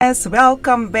listeners.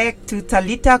 Welcome back to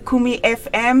Talita Kumi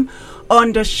FM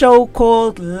on the show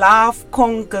called Love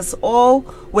Conquers All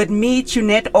with me,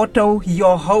 Junette Otto,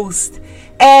 your host.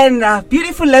 And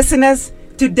beautiful listeners,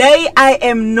 today I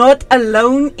am not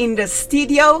alone in the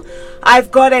studio.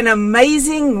 I've got an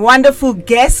amazing, wonderful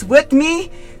guest with me.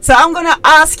 So I'm going to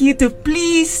ask you to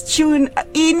please tune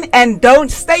in and don't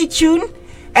stay tuned.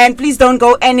 And please don't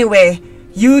go anywhere.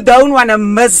 You don't want to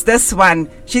miss this one.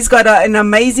 She's got an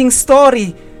amazing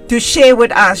story to share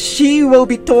with us. She will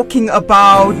be talking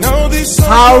about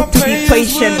how to be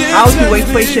patient, how to wait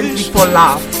patiently for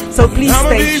love. So please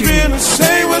stay tuned.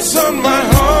 Say what's on my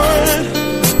heart.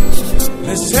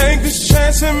 Let's take this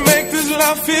chance and make this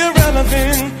love feel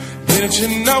relevant. Didn't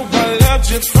you know I loved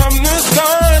you from the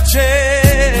start?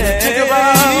 Yeah. Think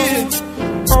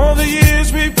about all the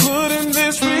years we put in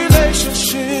this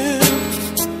relationship.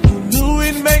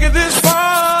 Make it this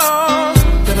far.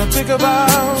 Then I think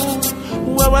about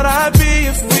where would I be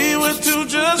if we were to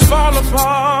just fall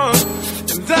apart.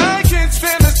 And I can't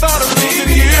stand the thought of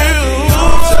losing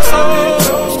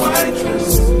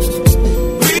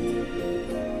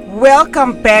you.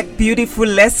 Welcome back, beautiful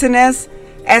listeners.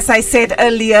 As I said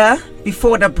earlier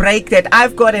before the break, that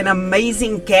I've got an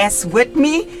amazing guest with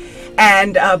me,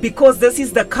 and because this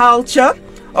is the culture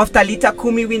of Talita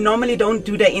Kumi, we normally don't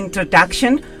do the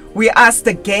introduction. We ask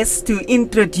the guests to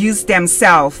introduce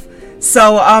themselves.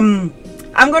 So I'm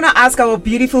going to ask our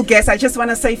beautiful guests. I just want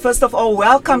to say, first of all,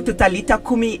 welcome to Talita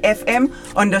Kumi FM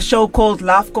on the show called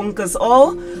Love Conquers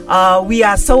All. We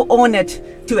are so honored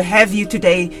to have you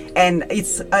today, and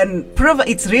it's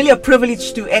really a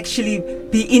privilege to actually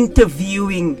be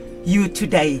interviewing you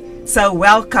today. So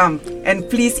welcome, and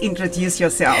please introduce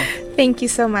yourself. Thank you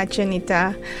so much,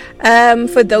 Anita.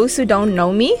 For those who don't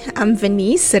know me, I'm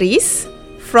Venice Rees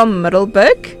from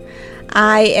Middelburg.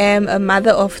 I am a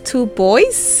mother of 2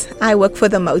 boys. I work for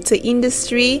the motor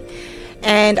industry,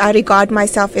 and I regard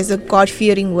myself as a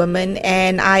God-fearing woman,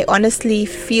 and I honestly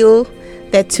feel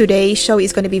that today's show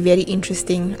is going to be very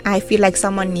interesting. I feel like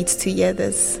someone needs to hear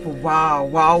this.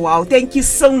 Wow. Thank you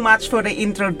so much for the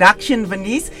introduction,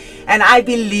 Venice. And I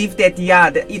believe that,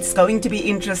 it's going to be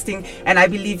interesting. And I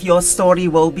believe your story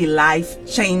will be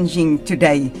life-changing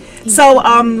today. So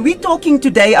we're talking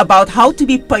today about how to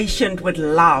be patient with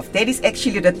love. That is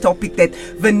actually the topic that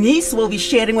Venice will be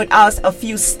sharing with us, a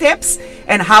few steps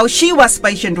and how she was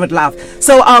patient with love.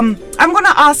 So I'm going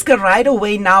to ask her right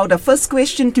away now. The first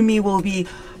question to me will be,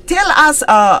 tell us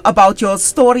about your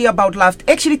story about love.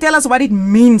 Actually, tell us what it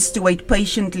means to wait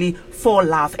patiently for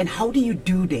love, and how do you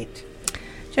do that?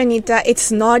 Janita,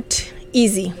 it's not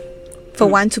easy for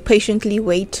one to patiently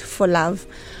wait for love.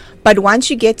 But once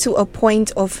you get to a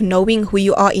point of knowing who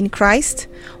you are in Christ,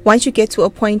 once you get to a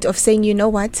point of saying, you know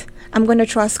what, I'm going to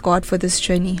trust God for this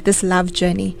journey, this love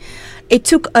journey. It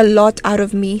took a lot out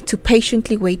of me to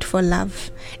patiently wait for love.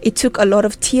 It took a lot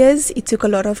of tears. It took a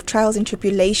lot of trials and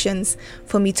tribulations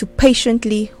for me to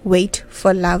patiently wait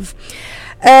for love.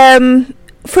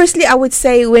 Firstly, I would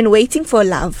say when waiting for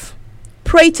love,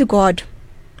 pray to God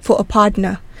for a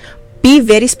partner. Be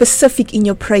very specific in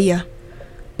your prayer.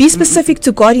 Be specific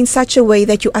to God in such a way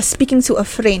that you are speaking to a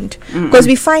friend. Because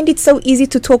we find it so easy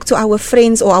to talk to our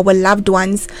friends or our loved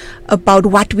ones about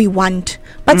what we want.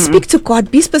 But speak to God.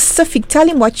 Be specific. Tell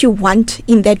Him what you want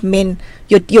in that man.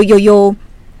 Your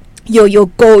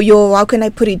goal. How can I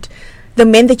put it? The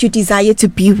man that you desire to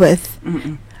be with.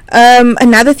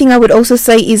 Another thing I would also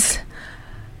say is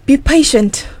be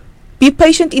patient. Be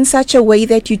patient in such a way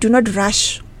that you do not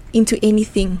rush into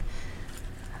anything.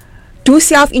 Do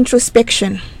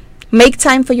self-introspection. Make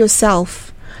time for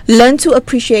yourself. Learn to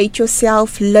appreciate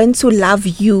yourself. Learn to love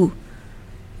you.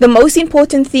 The most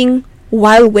important thing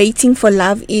while waiting for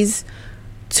love is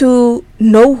to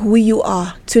know who you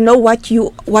are, to know what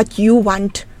you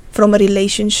want from a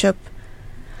relationship.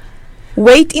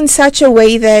 Wait in such a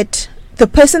way that the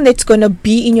person that's going to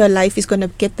be in your life is going to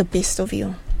get the best of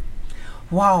you.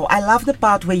 Wow, I love the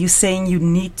part where you're saying you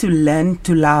need to learn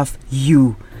to love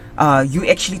you. You're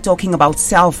actually talking about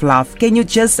self-love. Can you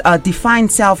just define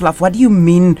self-love? What do you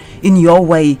mean in your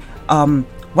way?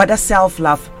 What does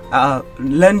self-love,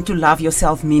 learn to love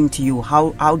yourself mean to you?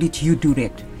 How did you do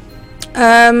that?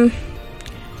 I'm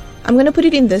going to put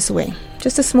it in this way.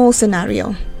 Just a small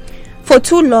scenario. For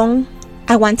too long,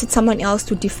 I wanted someone else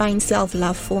to define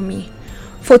self-love for me.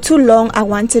 For too long, I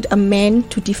wanted a man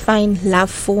to define love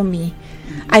for me.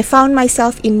 I found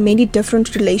myself in many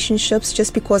different relationships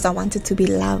just because I wanted to be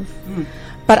loved.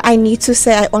 But I need to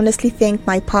say I honestly thank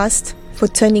my past for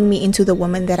turning me into the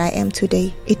woman that I am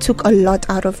today. It took a lot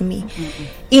out of me.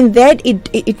 In that,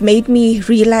 it made me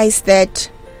realize that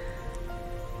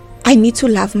I need to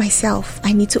love myself.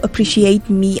 I need to appreciate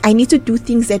me. I need to do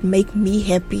things that make me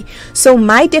happy. So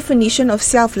my definition of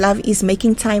self-love is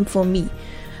making time for me.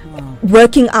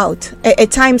 Working out.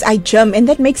 At times I gym, and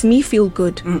that makes me feel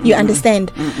good. You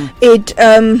understand? It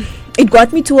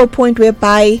got me to a point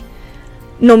whereby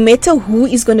no matter who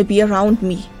is going to be around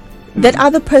me, that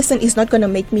other person is not going to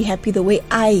make me happy the way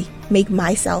I make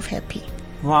myself happy.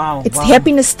 Wow.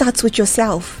 Happiness starts with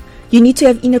yourself. You need to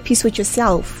have inner peace with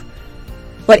yourself.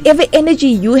 Whatever energy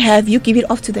you have, you give it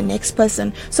off to the next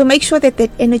person. So make sure that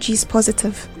that energy is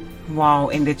positive. Wow,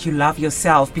 and that you love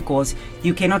yourself, because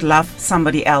you cannot love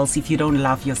somebody else if you don't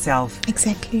love yourself.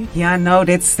 Exactly. Yeah, no,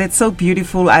 that's so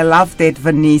beautiful. I love that,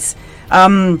 Vernice.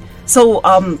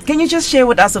 Can you just share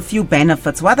with us a few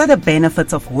benefits? What are the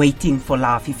benefits of waiting for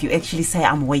love? If you actually say,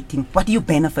 I'm waiting, what do you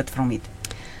benefit from it?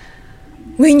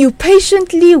 When you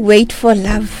patiently wait for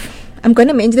love, I'm going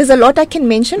to mention, there's a lot I can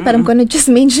mention, but I'm going to just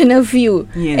mention a few.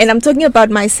 Yes. And I'm talking about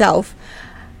myself.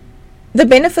 The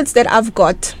benefits that I've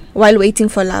got while waiting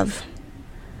for love.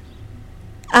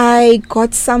 I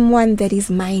got someone that is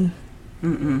mine.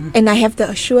 And I have the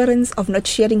assurance of not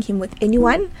sharing him with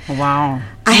anyone. Wow.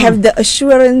 I have the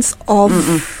assurance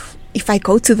of if I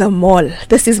go to the mall,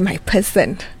 this is my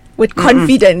person, with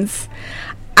confidence.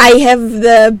 I have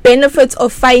the benefits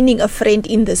of finding a friend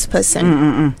in this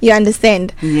person. You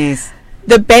understand? Yes.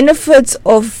 The benefits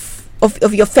of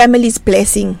your family's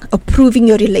blessing, approving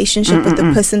your relationship with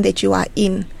the person that you are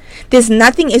in. There's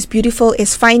nothing as beautiful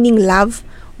as finding love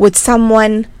with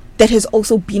someone that has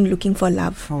also been looking for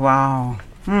love. Wow.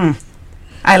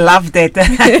 I love that.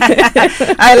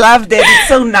 I love that. It's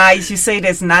so nice. You say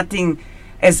there's nothing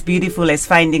as beautiful as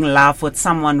finding love with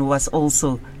someone who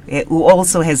also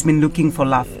has been looking for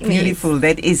love. Beautiful. Yes.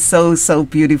 That is so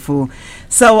beautiful.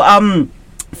 So,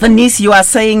 Vernice, you are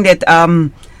saying that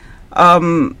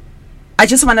I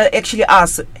just want to actually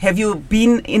ask, have you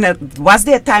been was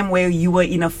there a time where you were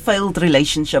in a failed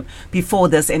relationship before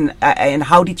this, and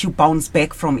how did you bounce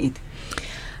back from it?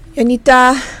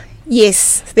 Anita,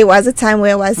 yes, there was a time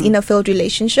where I was in a failed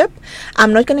relationship.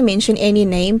 I'm not going to mention any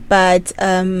name, but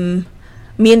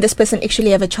me and this person actually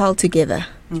have a child together.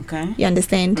 Okay. You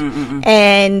understand?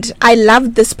 And I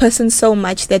loved this person so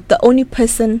much that the only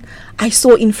person I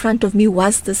saw in front of me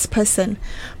was this person.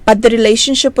 But the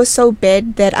relationship was so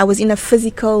bad that I was in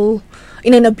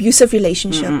an abusive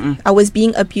relationship. I was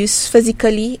being abused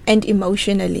physically and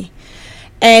emotionally.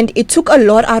 And it took a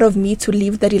lot out of me to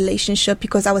leave the relationship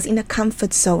because I was in a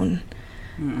comfort zone.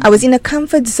 I was in a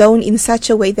comfort zone in such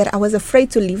a way that I was afraid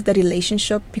to leave the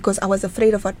relationship because I was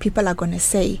afraid of what people are going to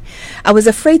say. I was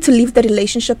afraid to leave the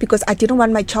relationship because I didn't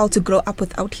want my child to grow up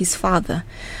without his father.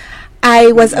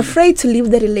 I was afraid to leave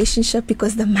the relationship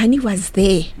because the money was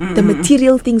there. The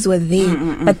material things were there.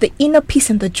 But the inner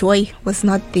peace and the joy was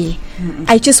not there.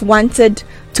 I just wanted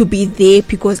to be there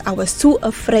because I was too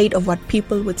afraid of what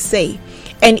people would say.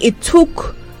 And it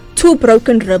took 2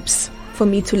 broken ribs for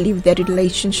me to leave that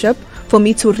relationship, for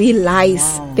me to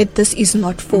realize that this is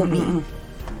not for me.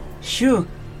 Sure.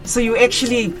 So you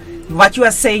actually, what you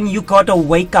are saying, you got a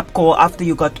wake-up call after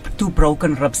you got 2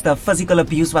 broken ribs. The physical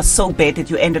abuse was so bad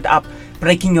that you ended up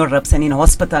breaking your ribs and in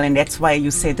hospital, and that's why you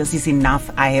said, this is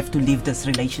enough, I have to leave this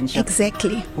relationship.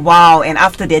 Exactly. Wow. And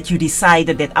after that you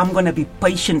decided that I'm going to be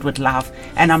patient with love,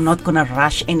 and I'm not going to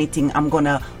rush anything. I'm going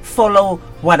to follow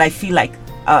what I feel like,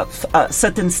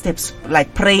 certain steps,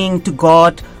 like praying to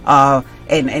God,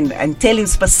 and tell him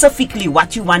specifically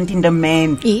what you want in the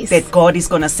man that God is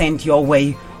going to send your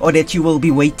way, or that you will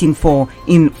be waiting for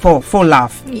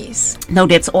love. Yes. No,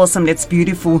 that's awesome. That's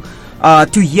beautiful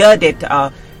to hear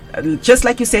that. Just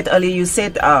like you said earlier, you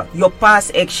said your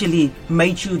past actually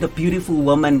made you the beautiful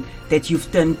woman that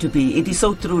you've turned to be. It is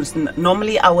so true.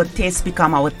 Normally our tests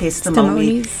become our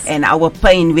testimony, and our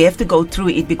pain, we have to go through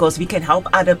it because we can help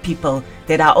other people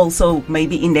that are also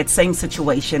maybe in that same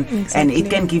situation. Exactly. And it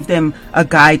can give them a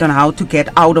guide on how to get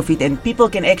out of it, and people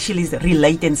can actually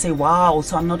relate and say, wow,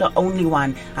 so I'm not the only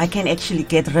one. I can actually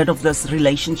get rid of this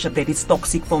relationship that is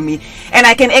toxic for me, and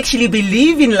I can actually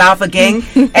believe in love again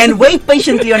and wait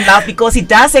patiently on love, because it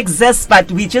does exist,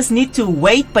 but we just need to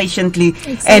wait patiently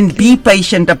and be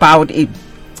patient about it.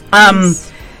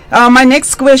 My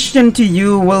next question to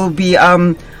you will be,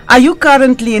 are you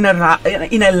currently in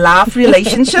a love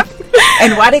relationship?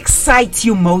 And what excites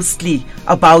you mostly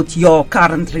about your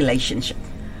current relationship?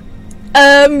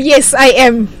 Yes, I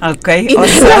am. Okay, in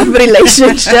a love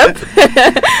relationship.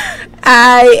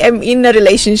 I am in a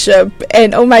relationship,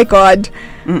 and oh my God,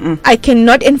 I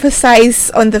cannot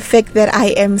emphasize on the fact that I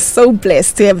am so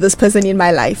blessed to have this person in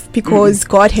my life, because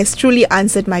God has truly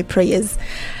answered my prayers.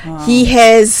 Wow. He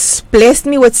has blessed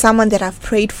me with someone that I've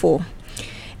prayed for.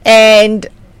 And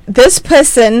this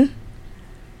person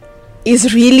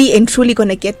is really and truly going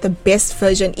to get the best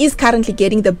version, is currently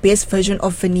getting the best version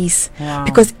of Venice. Wow.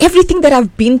 Because everything that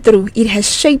I've been through, it has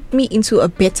shaped me into a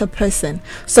better person.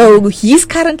 So he's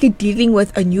currently dealing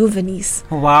with a new Venice.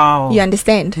 Wow. You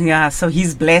understand? Yeah, so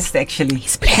he's blessed actually.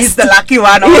 He's blessed. He's the lucky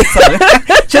one also.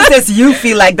 Just as you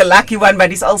feel like the lucky one, but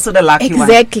he's also the lucky one.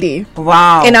 Exactly.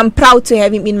 Wow. And I'm proud to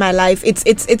have him in my life.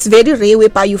 It's very rare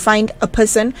whereby you find a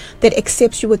person that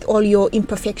accepts you with all your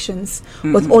imperfections,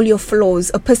 with all your flaws.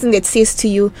 A person that says to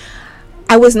you,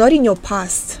 I was not in your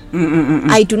past.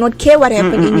 I do not care what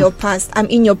happened in your past. I'm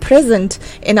in your present,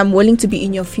 and I'm willing to be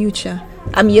in your future.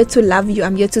 I'm here to love you.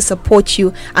 I'm here to support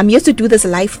you. I'm here to do this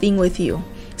life thing with you.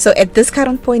 So at this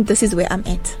current point, this is where I'm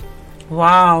at.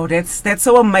 Wow, that's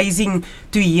so amazing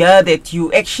to hear that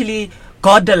you actually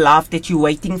got the love that you're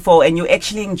waiting for and you're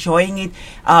actually enjoying it.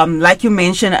 Like you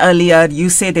mentioned earlier, you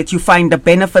said that you find the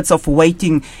benefits of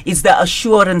waiting is the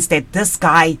assurance that this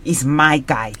guy is my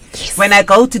guy. Yes. When I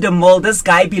go to the mall, this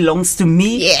guy belongs to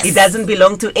me. Yes. It doesn't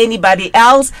belong to anybody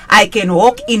else. I can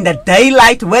walk in the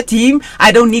daylight with him.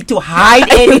 I don't need to hide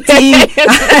anything.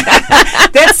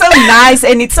 That's so nice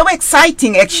and it's so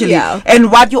exciting actually. Yeah.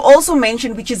 And what you also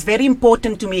mentioned, which is very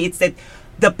important to me, it's that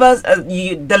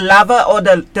the lover or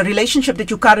the relationship that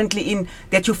you're currently in,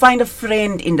 that you find a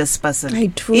friend in this person. I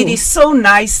do. It is so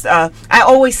nice. I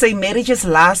always say marriages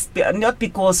last not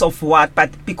because of what, but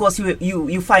because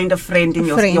you find a friend in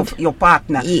your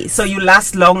partner. Yes. So you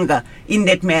last longer in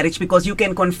that marriage because you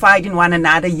can confide in one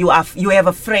another. You have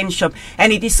a friendship,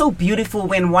 and it is so beautiful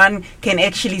when one can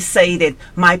actually say that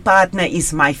my partner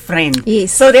is my friend.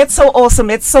 Yes. So that's so awesome.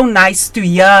 That's so nice to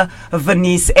hear,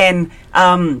 Venice, and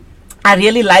I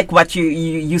really like what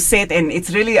you said, and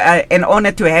it's really an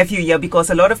honor to have you here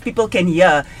because a lot of people can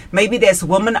hear. Maybe there's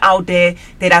women out there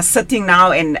that are sitting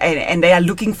now and they are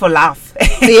looking for love.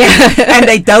 Yeah. And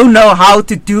they don't know how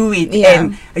to do it. Yeah.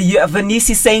 And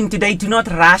Venice is saying today, do not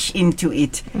rush into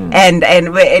it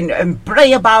and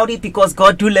pray about it because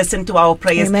God do listen to our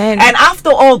prayers. Amen. And after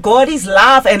all, God is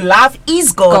love and love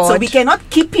is God. So God. we cannot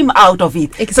keep him out of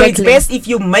it. So it's Exactly. best if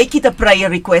you make it a prayer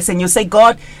request and you say,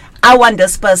 God, I want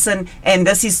this person and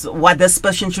this is what this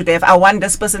person should have. I want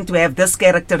this person to have this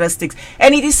characteristics.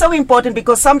 And it is so important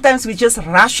because sometimes we just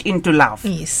rush into love.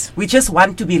 Yes. We just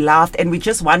want to be loved and we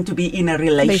just want to be in a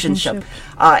relationship. Relationship.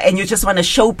 And you just want to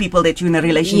show people that you're in a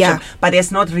relationship, Yeah. but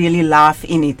there's not really love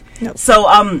in it. No. So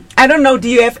I don't know, do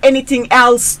you have anything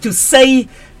else to say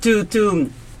to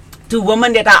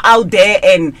women that are out there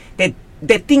and that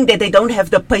they think that they don't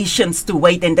have the patience to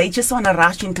wait and they just want to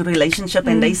rush into relationship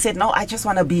and they said, no, I just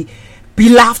want to be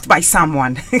loved by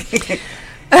someone.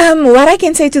 What I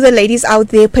can say to the ladies out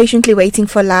there patiently waiting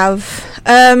for love,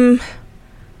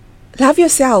 love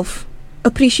yourself,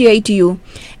 appreciate you,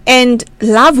 and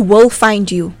love will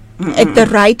find you at the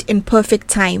right and perfect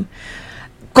time.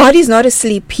 God is not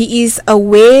asleep. He is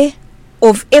aware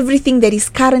of everything that is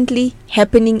currently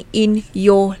happening in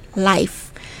your life.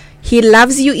 He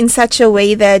loves you in such a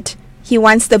way that he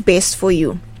wants the best for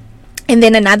you. And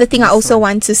then another thing I also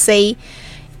want to say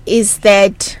is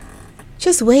that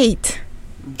just wait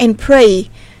and pray.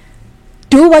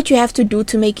 Do what you have to do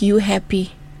to make you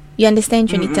happy. You understand,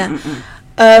 Junita?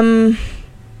 I'm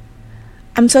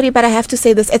sorry, but I have to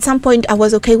say this. At some point, I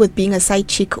was okay with being a side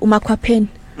chick. Umakwapen.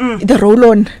 The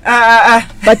roll-on.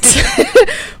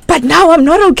 But now I'm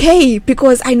not okay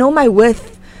because I know my worth.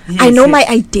 I know my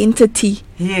identity.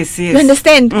 Yes. You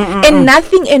understand? And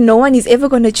nothing and no one is ever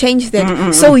going to change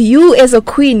that. So you as a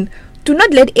queen, do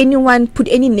not let anyone put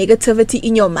any negativity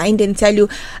in your mind and tell you,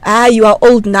 you are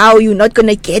old now, you're not going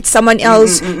to get someone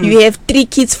else. You have 3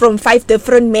 kids from 5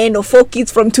 different men or 4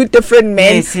 kids from 2 different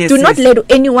men. Yes, do not let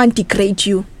anyone degrade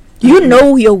you. You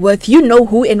know your worth. You know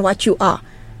who and what you are.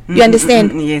 You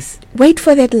understand? Yes. Wait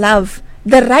for that love.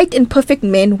 The right and perfect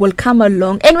man will come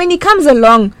along. And when he comes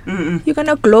along, you're going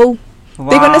to glow. Wow.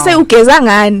 They're going to say,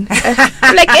 Ugezangan.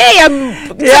 I'm like, hey,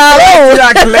 you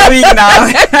are glowing now.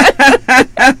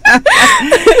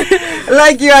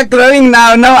 Like you are glowing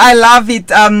now. No, I love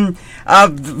it.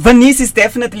 Venice is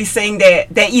definitely saying there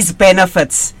is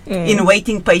benefits in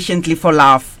waiting patiently for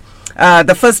love.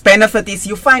 The first benefit is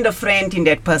you find a friend in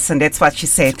that person. That's what she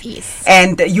said. Yes.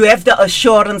 And you have the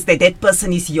assurance that that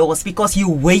person is yours because you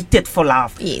waited for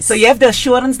love. Yes. So you have the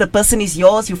assurance the person is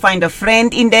yours. You find a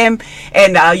friend in them.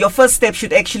 And your first step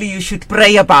you should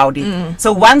pray about it.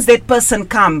 So once that person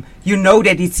come, you know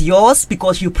that it's yours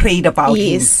because you prayed about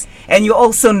Yes. him. and you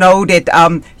also know that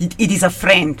it is a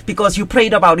friend because you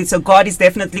prayed about it. So God is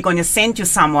definitely going to send you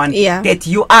someone that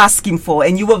you ask Him for,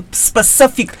 and you were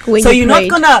specific. When so you you're prayed.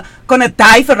 not gonna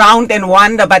dive around and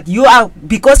wonder, but you are,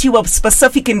 because you were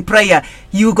specific in prayer,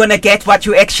 you're gonna get what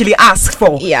you actually ask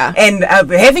for. Yeah. And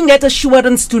having that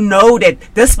assurance to know that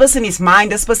this person is mine,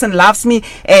 this person loves me,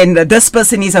 and this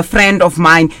person is a friend of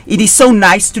mine. It is so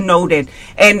nice to know that.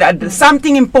 And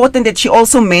something important that she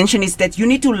also mentioned is that you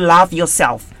need to love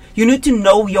yourself. You need to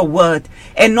know your word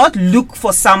and not look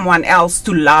for someone else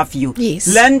to love you.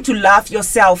 Yes. Learn to love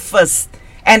yourself first.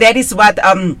 And that is what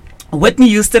Whitney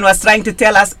Houston was trying to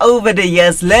tell us over the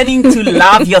years, learning to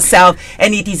love yourself,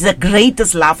 and it is the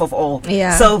greatest love of all.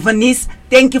 Yeah. So Venice,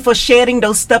 thank you for sharing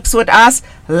those steps with us.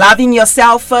 Loving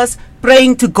yourself first,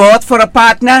 praying to God for a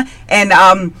partner, and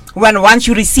once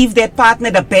you receive that partner,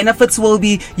 the benefits will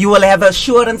be you will have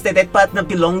assurance that that partner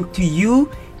belongs to you.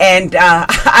 And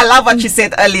I love what she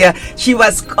said earlier. She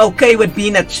was okay with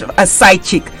being a side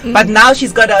chick. But now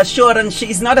she's got an assurance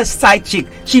she's not a side chick.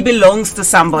 She belongs to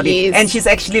somebody. Yes. And she's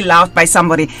actually loved by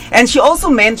somebody. And she also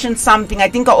mentioned something. I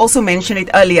think I also mentioned it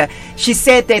earlier. She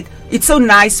said that it's so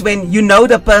nice when you know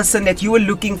the person that you were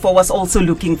looking for was also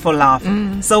looking for love.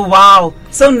 So wow.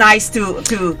 So nice to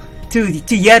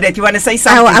hear that. You want to say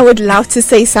something? I would love to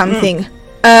say something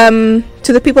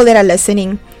to the people that are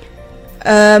listening.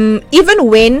 Even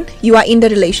when you are in the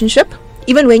relationship,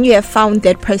 even when you have found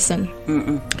that person,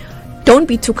 don't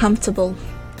be too comfortable.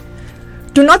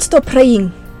 Do not stop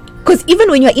praying, because even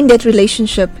when you're in that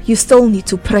relationship, you still need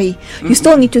to pray. You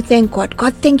still need to thank God.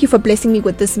 God, thank you for blessing me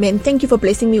with this man. Thank you for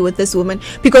blessing me with this woman,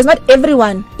 because not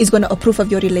everyone is going to approve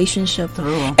of your relationship.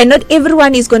 And not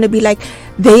everyone is going to be like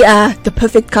they are the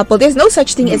perfect couple. There's no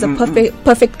such thing as a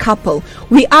perfect couple.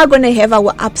 We are going to have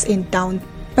our ups and downs,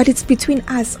 but it's between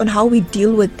us on how we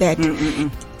deal with that.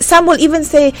 Some will even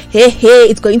say, hey,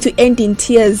 it's going to end in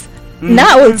tears.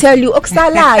 Now I will tell you,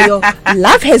 Oksalayo,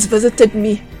 love has visited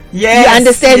me. Yes, you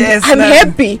understand? yes, I'm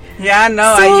happy. Yeah,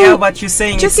 no, So, I hear what you're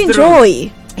saying. Just It's enjoy.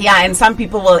 true. Yeah, and some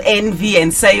people will envy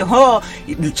and say, oh,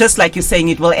 just like you're saying,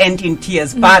 it will end in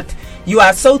tears. But you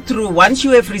are so true. Once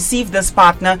you have received this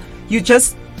partner, you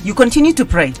continue to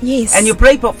pray. Yes. And you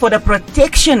pray for the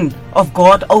protection of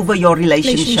God over your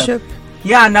relationship.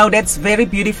 Yeah, no, that's very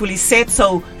beautifully said.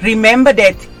 So remember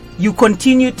that you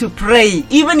continue to pray,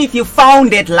 even if you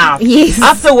found that love. Yes.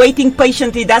 After waiting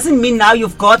patiently, doesn't mean now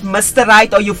you've got Mr.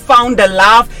 Right, or you found the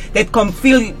love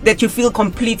that you feel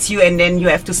completes you, and then you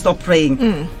have to stop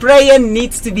praying. Prayer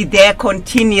needs to be there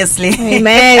continuously.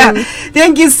 Amen.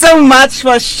 Thank you so much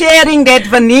for sharing that,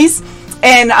 Venice.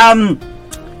 And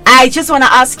I just want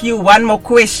to ask you one more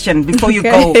question before you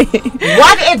go.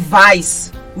 What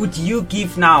advice would you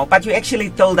give now, but you actually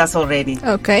told us already,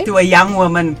 to a young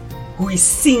woman who is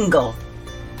single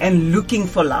and looking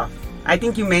for love? I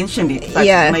think you mentioned it, but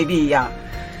maybe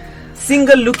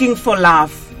single looking for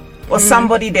love, or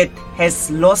somebody that has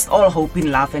lost all hope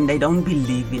in love and they don't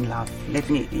believe in love. Let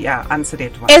me answer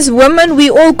that one. As women, we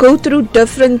all go through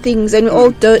different things, and we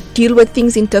all deal with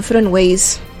things in different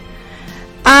ways.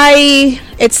 I,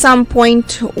 at some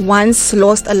point, once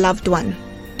lost a loved one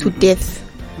to death.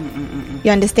 You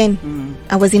understand?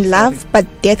 I was in love, but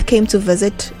death came to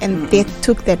visit, and death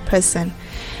took that person.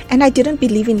 And I didn't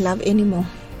believe in love anymore.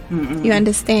 You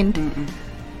understand?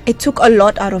 It took a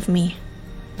lot out of me.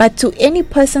 But to any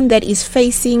person that is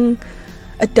facing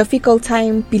a difficult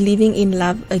time believing in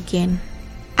love again,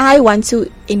 I want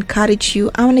to encourage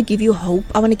you. I want to give you hope.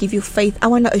 I want to give you faith. I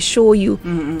want to assure you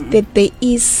that there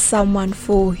is someone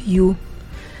for you.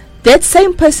 That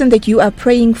same person that you are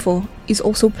praying for is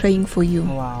also praying for you.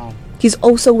 Wow. He's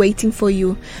also waiting for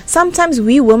you. Sometimes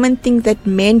we women think that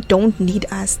men don't need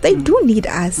us. They do need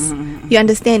us. You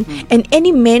understand? And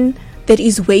any man that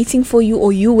is waiting for you,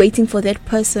 or you waiting for that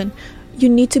person, you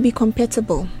need to be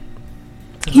compatible.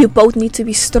 You both need to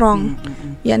be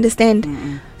strong. You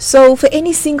understand? So for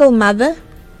any single mother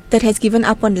that has given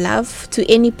up on love, to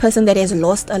any person that has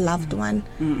lost a loved one,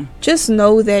 just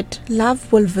know that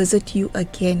love will visit you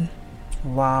again.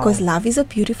 Wow. Because love is a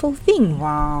beautiful thing.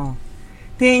 Wow.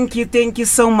 Thank you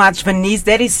so much, Venice.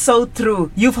 That is so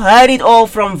true. You've heard it all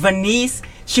from Venice.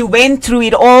 She went through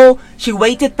it all. She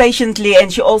waited patiently,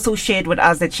 and she also shared with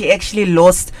us that she actually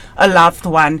lost a loved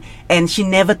one, and she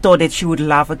never thought that she would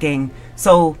love again.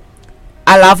 So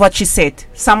I love what she said.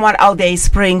 Someone out there is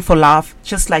praying for love,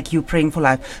 just like you praying for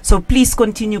love. So please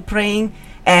continue praying,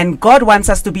 and God wants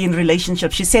us to be in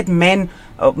relationship. She said men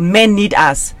need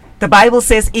us. The Bible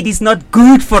says it is not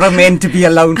good for a man to be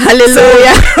alone.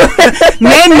 Hallelujah.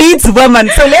 Man needs women.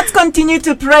 So let's continue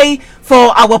to pray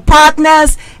for our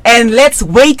partners and let's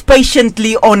wait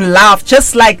patiently on love,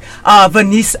 just like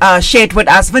Vernice shared with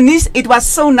us. Vernice, it was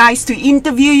so nice to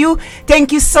interview you.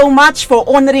 Thank you so much for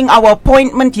honoring our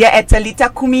appointment here at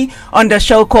Talita Kumi on the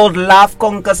show called Love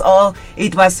Conquers All.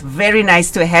 It was very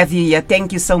nice to have you here.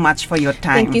 Thank you so much for your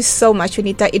time. Thank you so much,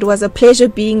 Anita. It was a pleasure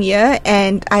being here,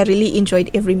 and I really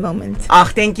enjoyed every moment.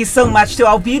 Thank you so much to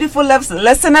our beautiful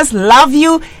listeners. Love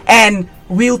you, and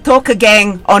we'll talk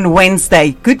again on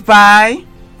Wednesday. Goodbye.